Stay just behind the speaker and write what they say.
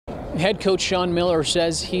Head coach Sean Miller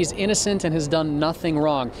says he's innocent and has done nothing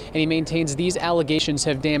wrong, and he maintains these allegations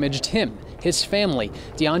have damaged him, his family,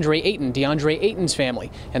 DeAndre Ayton's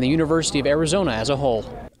family, and the University of Arizona as a whole.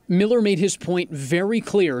 Miller made his point very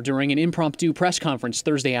clear during an impromptu press conference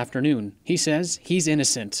Thursday afternoon. He says he's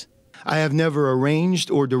innocent. I have never arranged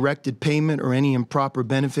or directed payment or any improper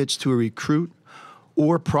benefits to a recruit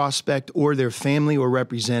or prospect or their family or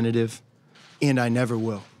representative, and I never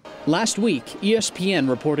will. Last week, ESPN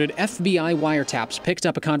reported FBI wiretaps picked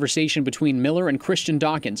up a conversation between Miller and Christian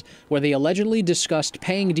Dawkins where they allegedly discussed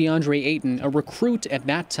paying DeAndre Ayton, a recruit at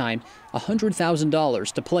that time,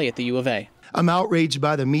 $100,000 to play at the U of A. I'm outraged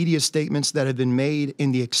by the media statements that have been made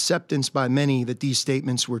and the acceptance by many that these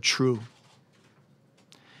statements were true.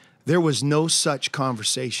 There was no such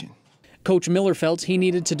conversation. Coach Miller felt he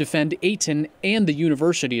needed to defend Ayton and the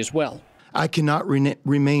university as well. I cannot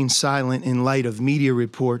remain silent in light of media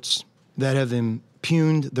reports that have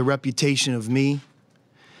impugned the reputation of me,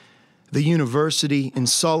 the university, and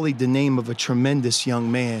sullied the name of a tremendous young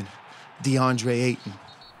man, DeAndre Ayton.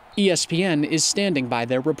 ESPN is standing by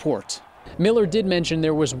their report. Miller did mention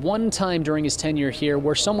there was one time during his tenure here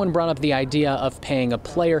where someone brought up the idea of paying a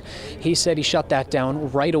player. He said he shut that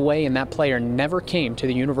down right away, and that player never came to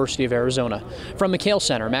the University of Arizona. From McHale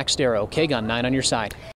Center, Max Darrow, KGUN 9 on your side.